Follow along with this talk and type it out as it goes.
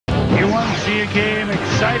You want to see a game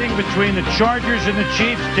exciting between the Chargers and the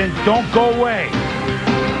Chiefs? Then don't go away.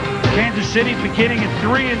 Kansas City beginning at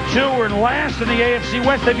 3-2 are last in the AFC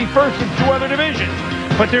West. They'd be first in two other divisions.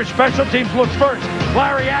 But their special teams looks first.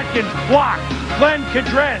 Larry Atkins blocked. Glenn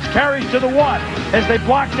Cadrez carries to the one as they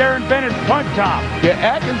blocked Aaron Bennett's punt top. Yeah,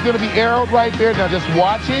 Atkins going to be arrowed right there. Now just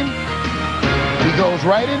watch him. He goes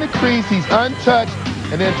right in the crease. He's untouched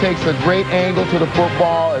and then takes a great angle to the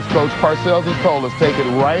football as Coach Parcells has told us. Take it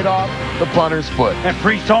right off the punter's foot. And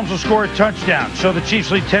Priest Holmes will score a touchdown. So the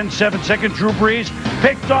Chiefs lead 10-7. Second, Drew Brees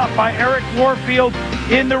picked off by Eric Warfield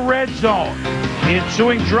in the red zone. The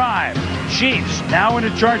ensuing drive. Chiefs now into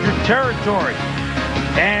Charger territory.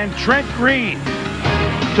 And Trent Green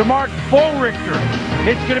to Mark Bullrichter.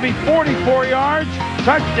 It's going to be 44 yards.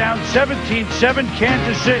 Touchdown, 17-7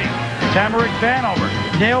 Kansas City. Tamarick Vanover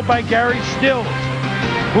nailed by Gary Stills,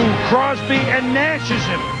 who Crosby and Nashes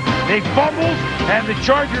him. They fumbled, and the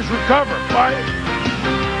Chargers recover.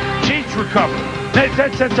 Chiefs recover.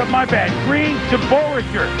 That's up my bad. Green to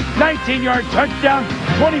Bullrichter. 19-yard touchdown,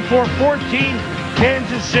 24-14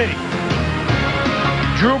 Kansas City.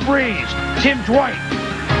 Drew Brees, Tim Dwight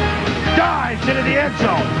dives into the end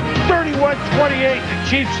zone. 31-28, the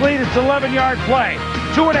Chiefs lead. It's 11-yard play.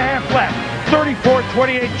 2.5 left.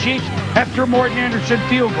 34-28 Chiefs after Morton Anderson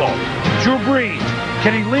field goal. Drew Brees,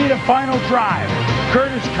 can he lead a final drive?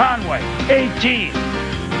 Curtis Conway, 18.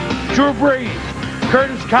 Drew Brees,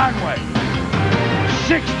 Curtis Conway,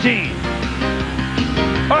 16.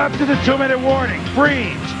 After the 2-minute warning,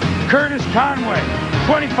 Brees, Curtis Conway,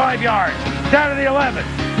 25 yards, down to the 11.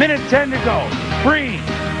 Minute 10 to go. Brees,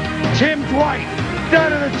 Tim Dwight,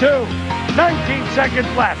 down to the 2. 19 seconds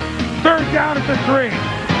left. Third down at the 3.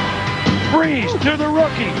 Brees to the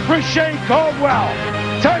rookie, Rashae Caldwell.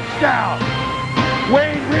 Touchdown.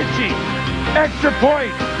 Wayne Ritchie. Extra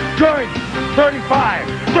point. Good. 35,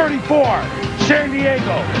 34. San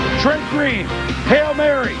Diego. Trent Green. Hail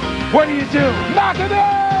Mary. What do? Knock it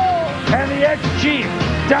down. And the ex-Chief,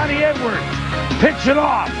 Donnie Edwards, picks it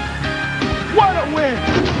off. What a win!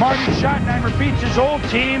 Marty Schottenheimer beats his old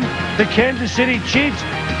team, the Kansas City Chiefs.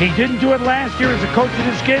 He didn't do it last year as a coach of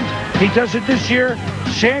the Skins. He does it this year.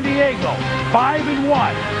 San Diego,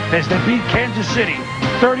 5-1, as they beat Kansas City,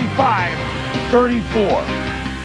 35-34.